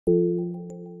So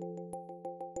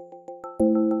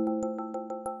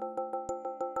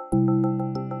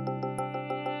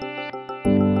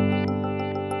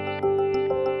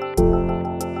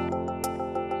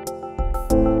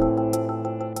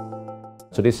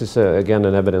this is again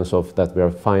an evidence of that we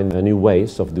are finding new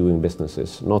ways of doing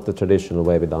businesses, not the traditional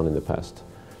way we've done in the past.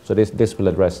 So this will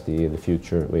address the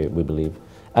future, we believe,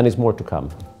 and it's more to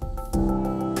come.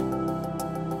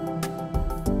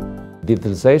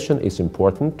 Digitalization is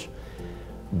important,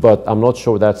 but I'm not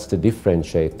sure that's the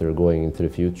differentiator going into the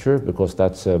future, because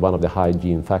that's one of the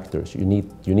hygiene factors. You need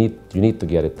to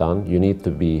get it done. You need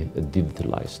to be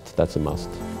digitalized. That's a must.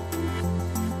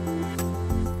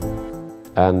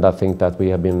 And I think that we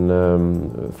have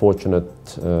been fortunate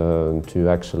to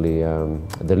actually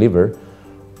deliver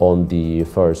on the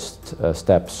first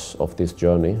steps of this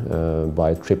journey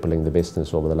by tripling the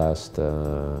business over the last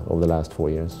 4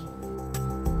 years.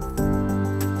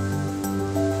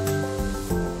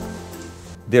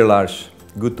 Dear Lars,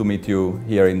 good to meet you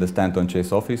here in the Stanton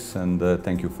Chase office, and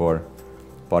thank you for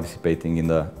participating in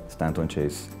the Stanton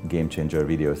Chase Game Changer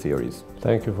video series.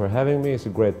 Thank you for having me. It's a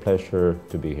great pleasure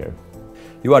to be here.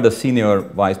 You are the Senior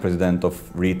Vice President of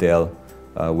Retail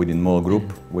within MOL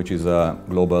Group, which is a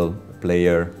global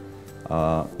player,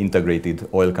 integrated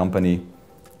oil company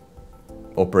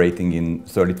operating in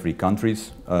 33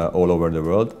 countries all over the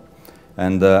world.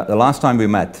 And the last time we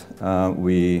met,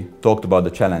 we talked about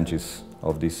the challenges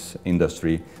of this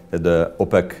industry, that the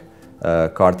OPEC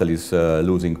cartel is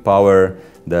losing power,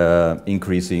 the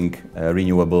increasing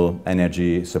renewable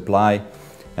energy supply,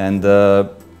 and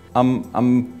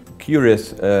I'm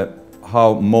curious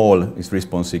how MOL is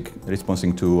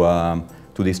responding to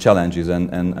these challenges,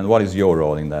 and what is your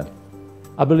role in that?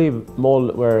 I believe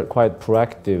MOL were quite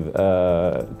proactive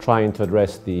trying to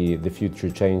address the future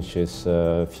changes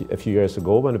a few years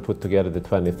ago when we put together the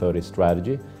 2030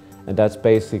 strategy. And that's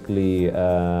basically,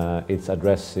 it's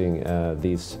addressing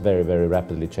these very, very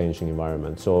rapidly changing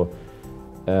environments. So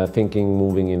thinking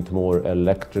moving into more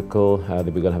electrical, we're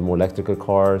going to have more electrical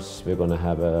cars, we're going to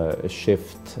have a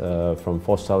shift from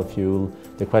fossil fuel.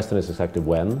 The question is exactly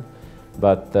when,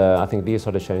 but I think these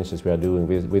are the changes we are doing.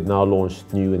 We've now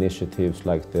launched new initiatives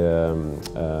like the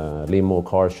limo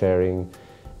car sharing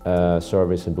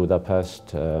service in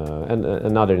Budapest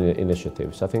and other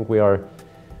initiatives. I think we are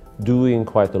doing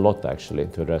quite a lot actually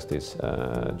to address this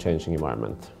changing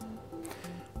environment.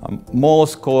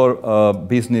 MOL's core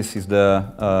business is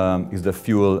the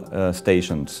fuel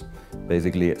stations,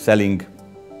 basically selling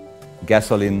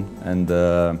gasoline and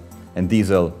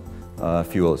diesel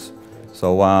fuels.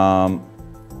 So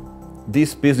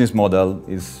this business model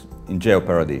is in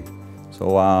jeopardy.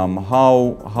 So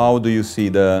how do you see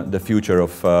the future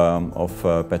of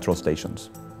petrol stations?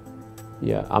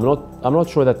 Yeah, I'm not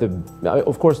sure that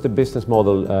of course the business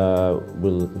model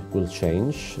will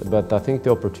change, but I think the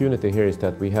opportunity here is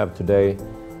that we have today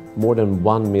more than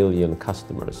 1 million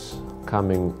customers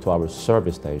coming to our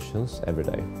service stations every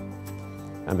day.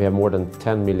 And we have more than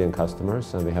 10 million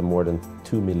customers, and we have more than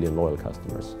 2 million loyal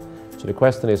customers. So the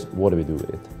question is, what do we do with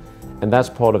it? And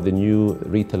that's part of the new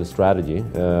retail strategy.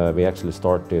 We actually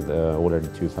started already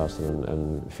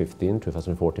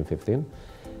 2014-15.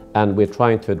 And we're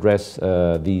trying to address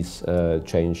these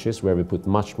changes where we put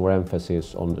much more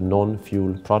emphasis on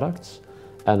non-fuel products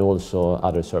and also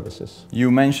other services.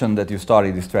 You mentioned that you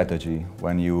started this strategy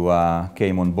when you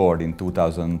came on board in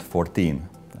 2014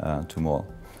 to MOL.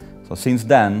 So since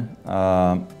then,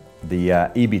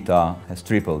 the EBITDA has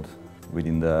tripled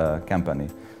within the company.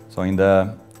 So in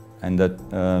the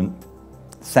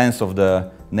sense of the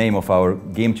name of our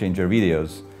Game Changer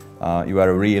videos, you are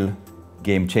a real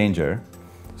game changer.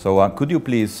 So could you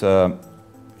please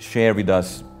share with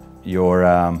us your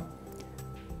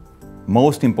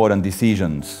most important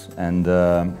decisions and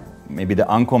maybe the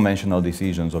unconventional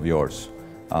decisions of yours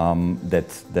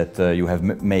that you have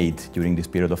made during this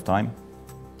period of time?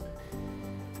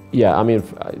 Yeah, I mean,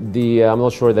 I'm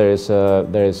not sure there is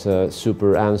a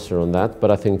super answer on that,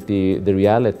 but I think the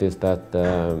reality is that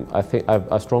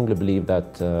I strongly believe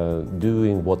that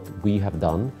doing what we have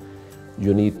done,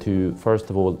 you need to, first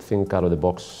of all, think out of the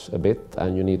box a bit,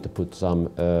 and you need to put some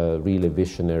really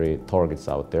visionary targets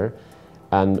out there.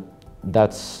 And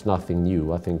that's nothing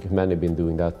new. I think many have been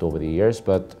doing that over the years,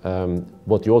 but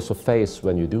what you also face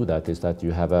when you do that is that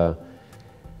you have a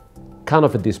kind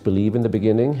of a disbelief in the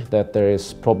beginning, that there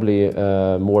is probably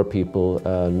more people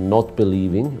not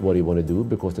believing what you want to do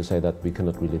because they say that we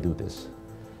cannot really do this.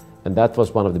 And that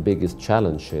was one of the biggest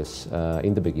challenges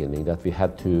in the beginning, that we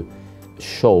had to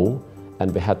show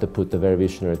and we had to put a very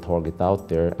visionary target out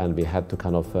there, and we had to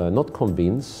kind of not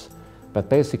convince, but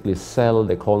basically sell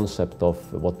the concept of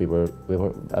what we were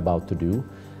about to do.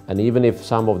 And even if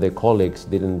some of their colleagues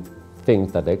didn't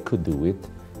think that they could do it,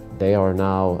 they are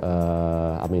now,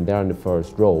 I mean, they're in the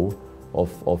first row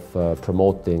of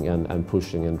promoting and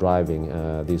pushing and driving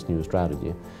this new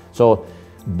strategy. So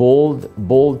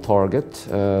bold target,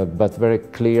 but very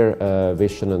clear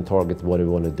vision and target what we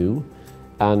want to do,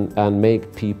 and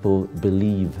make people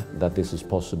believe that this is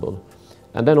possible.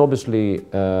 And then obviously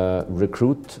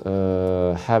recruit,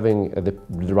 having the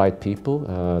right people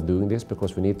doing this,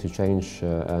 because we need to change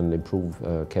and improve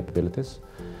capabilities.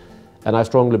 And I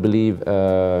strongly believe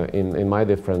in my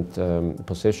different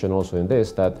position also in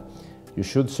this, that you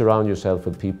should surround yourself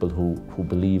with people who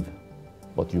believe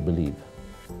what you believe.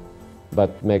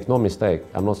 But make no mistake,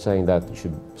 I'm not saying that you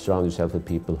should surround yourself with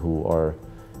people who are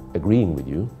agreeing with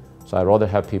you. So I'd rather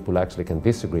have people who actually can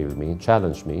disagree with me,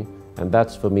 challenge me, and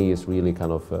that's for me is really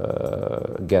kind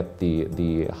of get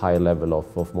the high level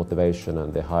of motivation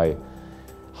and the high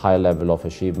level of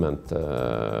achievement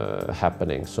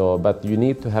happening. So, but you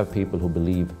need to have people who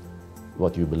believe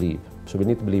what you believe. So we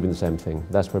need to believe in the same thing.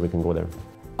 That's where we can go there.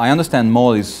 I understand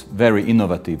MOL is very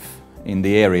innovative in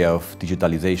the area of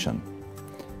digitalization.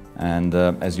 And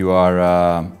as you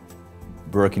are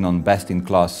working on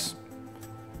best-in-class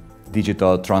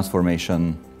digital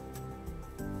transformation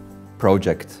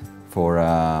project for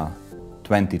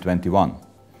 2021,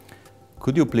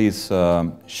 could you please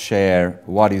share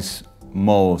what is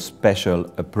MOL's special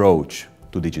approach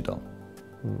to digital?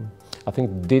 I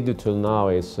think digital now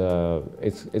is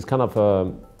it's kind of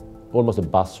almost a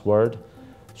buzzword.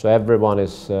 So everyone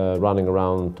is running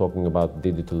around talking about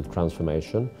digital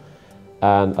transformation.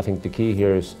 And I think the key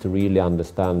here is to really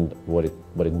understand what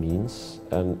it means.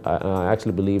 And I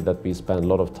actually believe that we spend a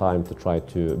lot of time to try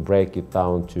to break it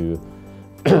down to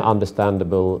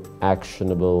understandable,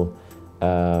 actionable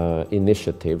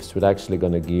initiatives, which are actually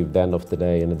going to give, at the end of the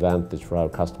day, an advantage for our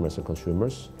customers and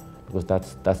consumers, because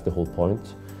that's the whole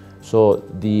point. So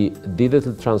the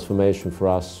digital transformation for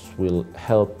us will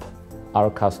help our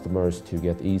customers to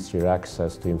get easier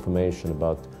access to information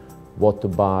about what to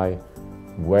buy,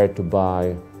 where to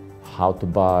buy, how to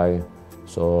buy.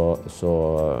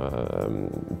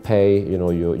 Pay, you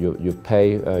know, you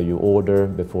pay, you order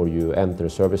before you enter a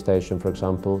service station, for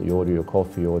example. You order your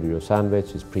coffee, you order your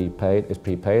sandwich, it's prepaid,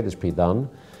 it's pre-done.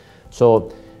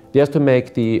 So just to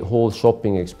make the whole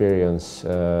shopping experience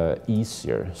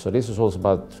easier. So this is also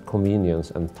about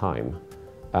convenience and time,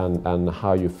 and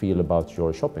how you feel about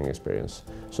your shopping experience.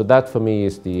 So that for me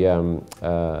is the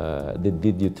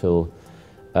digital,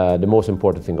 the most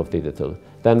important thing of digital.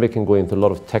 Then we can go into a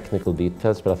lot of technical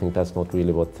details, but I think that's not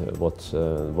really what's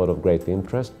of great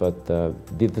interest. But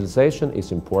digitalization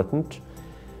is important,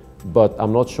 but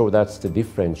I'm not sure that's the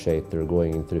differentiator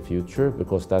going into the future,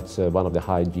 because that's one of the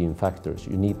hygiene factors.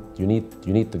 You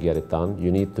need to get it done.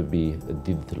 You need to be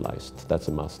digitalized. That's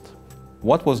a must.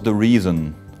 What was the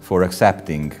reason for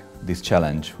accepting this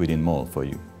challenge within MOL for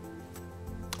you?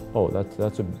 Oh,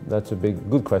 that's a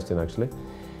good question actually.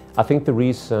 I think the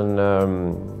reason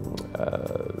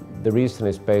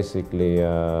is basically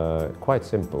quite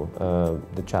simple,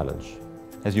 the challenge.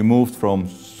 As you moved from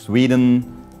Sweden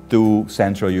to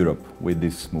Central Europe with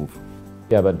this move?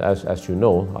 Yeah, but as you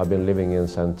know, I've been living in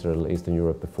Central Eastern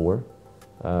Europe before.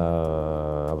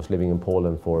 I was living in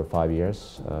Poland for 5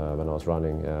 years when I was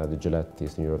running the Gillette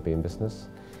Eastern European business.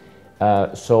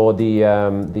 So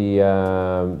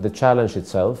the challenge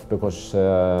itself, because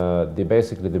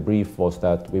basically the brief was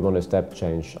that we want to step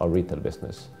change our retail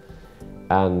business,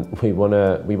 and we want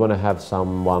to have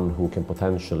someone who can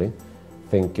potentially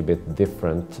think a bit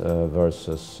different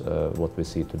versus what we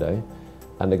see today.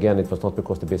 And again, it was not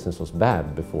because the business was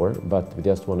bad before, but we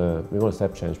just want to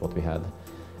step change what we had.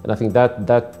 And I think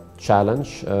that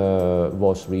challenge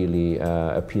was really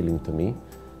appealing to me.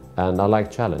 And I like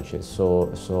challenges,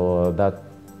 so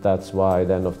that's why at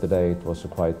the end of the day it was a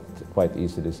quite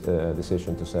easy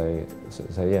decision to say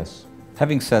yes.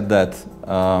 Having said that,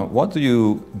 what do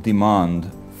you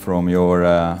demand from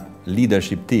your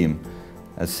leadership team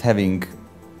as having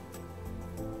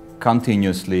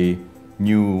continuously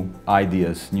new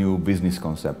ideas, new business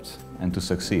concepts, and to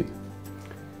succeed?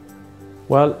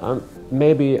 Well,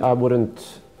 maybe I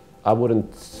wouldn't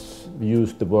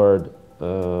use the word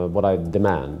what I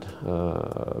demand.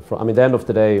 I mean, at the end of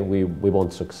the day, we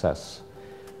want success.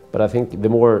 But I think the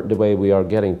way we are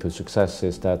getting to success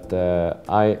is that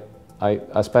I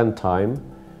spend time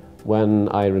when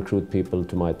I recruit people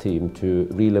to my team to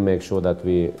really make sure that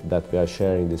we are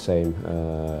sharing the same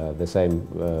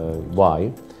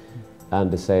why and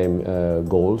the same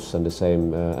goals and the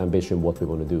same ambition what we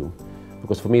want to do.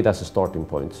 Because for me, that's a starting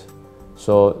point.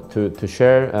 So to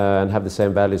share and have the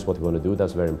same values what we want to do,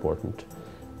 that's very important.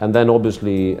 And then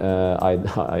obviously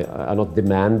I'm not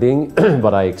demanding,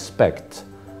 but I expect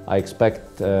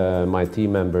my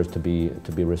team members to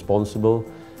be responsible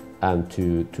and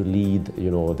to lead,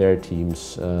 you know, their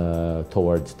teams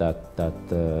towards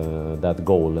that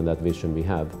goal and that vision we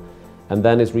have. And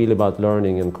then it's really about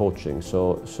learning and coaching.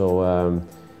 So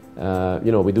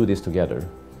you know, we do this together.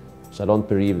 So I don't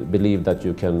believe that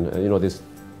you can, you know, this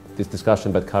discussion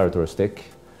about carrot or stick.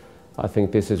 I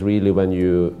think this is really when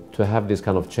to have this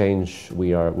kind of change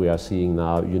we are seeing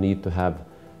now, you need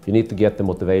to get the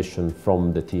motivation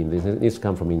from the team. It needs to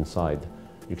come from inside.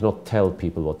 You cannot tell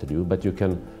people what to do, but you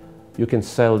can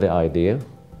sell the idea.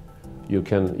 You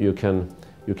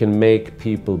can make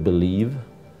people believe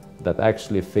that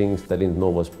actually things they didn't know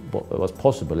was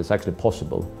possible, it's actually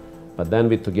possible. But then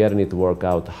we together need to work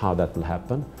out how that will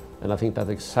happen. And I think that's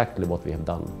exactly what we have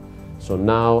done. So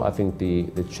now I think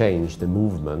the change, the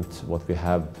movement, what we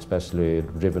have, especially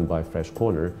driven by Fresh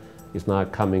Corner, is now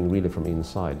coming really from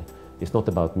inside. It's not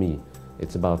about me,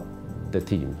 it's about the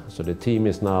team. So the team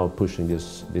is now pushing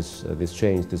this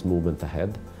change, this movement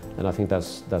ahead. And I think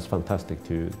that's fantastic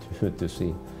to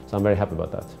see. So I'm very happy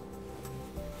about that.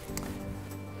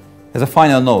 As a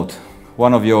final note,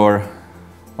 one of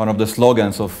the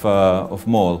slogans of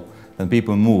MOL, when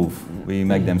people move, we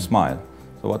make them smile.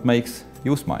 So what makes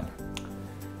you smile?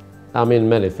 I mean,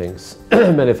 many things.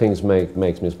 Many things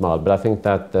makes me smile. But I think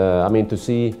that I mean, to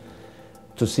see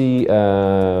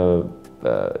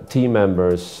team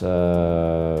members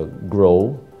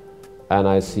grow, and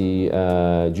I see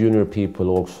junior people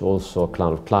also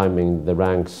kind of climbing the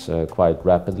ranks quite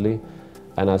rapidly,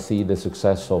 and I see the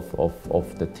success of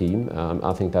the team.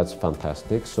 I think that's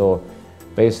fantastic. So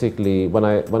basically, when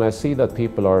I see that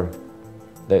people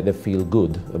they feel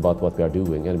good about what we are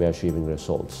doing and we are achieving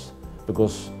results.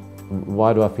 Because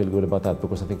why do I feel good about that?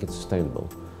 Because I think it's sustainable.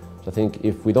 So I think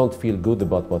if we don't feel good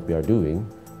about what we are doing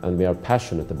and we are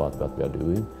passionate about what we are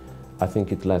doing, I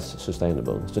think it's less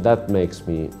sustainable. So that makes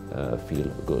me feel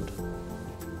good.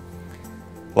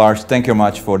 Lars, thank you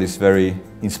much for this very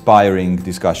inspiring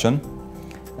discussion,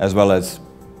 as well as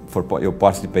for your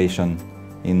participation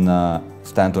in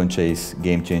Stanton Chase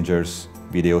Game Changers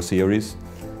video series.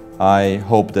 I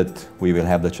hope that we will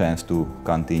have the chance to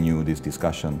continue this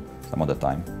discussion some other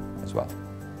time as well.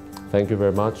 Thank you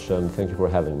very much, and thank you for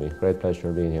having me. Great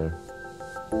pleasure being here.